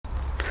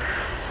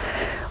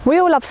We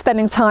all love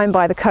spending time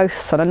by the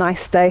coast on a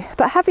nice day,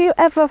 but have you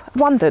ever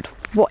wondered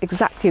what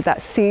exactly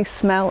that sea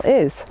smell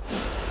is?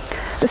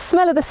 The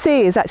smell of the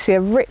sea is actually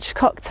a rich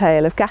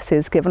cocktail of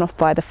gases given off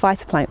by the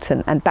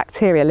phytoplankton and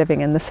bacteria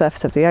living in the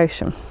surface of the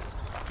ocean.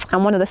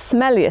 And one of the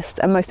smelliest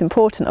and most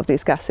important of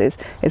these gases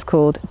is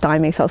called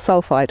dimethyl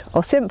sulfide,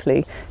 or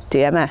simply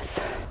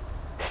DMS.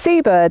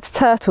 Seabirds,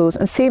 turtles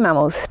and sea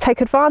mammals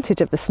take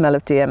advantage of the smell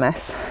of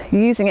DMS,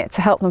 using it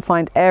to help them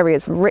find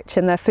areas rich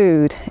in their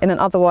food in an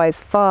otherwise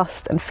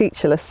vast and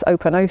featureless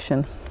open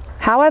ocean.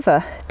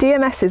 However,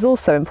 DMS is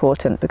also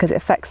important because it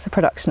affects the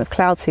production of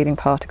cloud seeding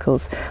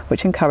particles,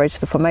 which encourage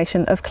the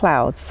formation of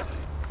clouds.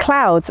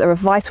 Clouds are a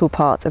vital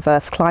part of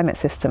Earth's climate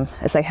system,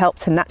 as they help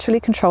to naturally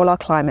control our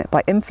climate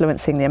by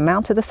influencing the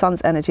amount of the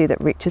sun's energy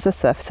that reaches the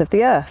surface of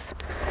the Earth.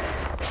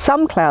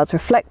 Some clouds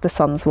reflect the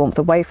sun's warmth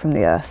away from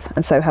the Earth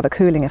and so have a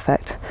cooling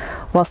effect,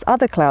 whilst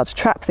other clouds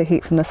trap the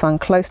heat from the sun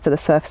close to the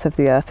surface of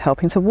the Earth,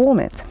 helping to warm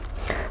it.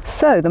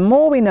 So the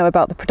more we know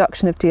about the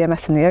production of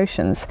DMS in the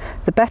oceans,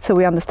 the better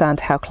we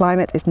understand how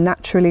climate is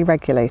naturally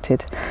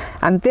regulated,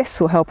 and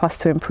this will help us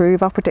to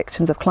improve our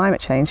predictions of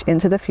climate change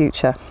into the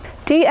future.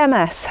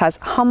 DMS has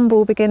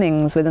humble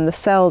beginnings within the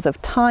cells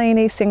of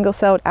tiny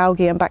single-celled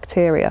algae and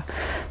bacteria,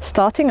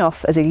 starting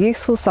off as a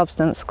useful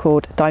substance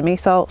called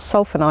dimethyl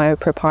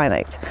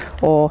sulfonylpropionate,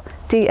 or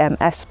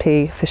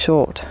DMSP for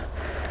short.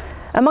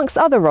 Amongst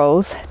other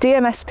roles,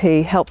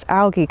 DMSP helps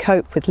algae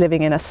cope with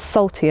living in a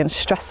salty and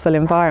stressful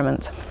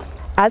environment.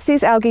 As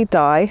these algae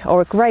die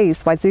or are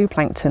grazed by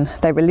zooplankton,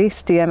 they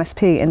release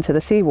DMSP into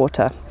the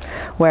seawater,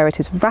 where it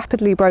is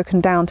rapidly broken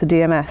down to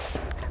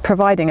DMS,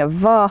 providing a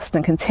vast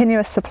and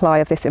continuous supply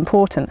of this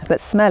important but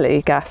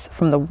smelly gas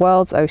from the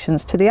world's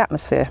oceans to the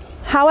atmosphere.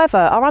 However,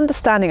 our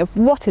understanding of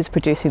what is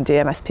producing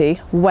DMSP,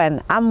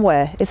 when and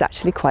where, is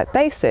actually quite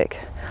basic.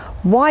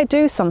 Why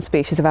do some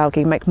species of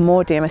algae make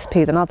more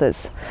DMSP than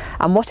others?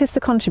 And what is the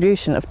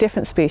contribution of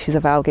different species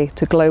of algae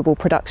to global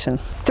production?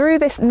 Through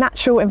this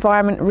Natural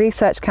Environment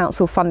Research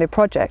Council funded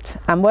project,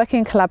 and working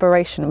in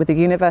collaboration with the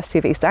University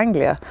of East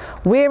Anglia,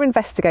 we're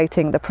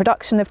investigating the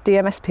production of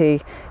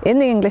DMSP in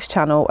the English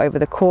Channel over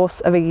the course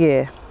of a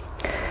year.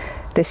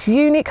 This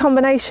unique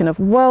combination of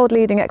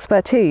world-leading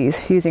expertise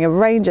using a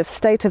range of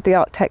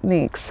state-of-the-art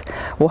techniques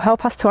will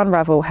help us to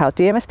unravel how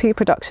DMSP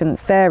production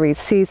varies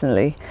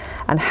seasonally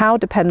and how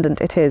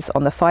dependent it is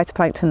on the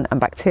phytoplankton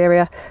and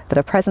bacteria that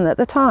are present at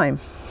the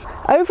time.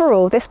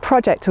 Overall, this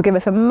project will give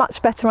us a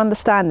much better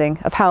understanding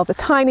of how the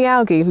tiny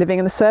algae living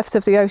in the surface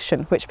of the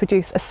ocean, which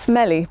produce a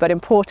smelly but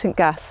important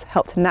gas,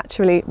 help to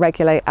naturally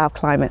regulate our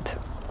climate.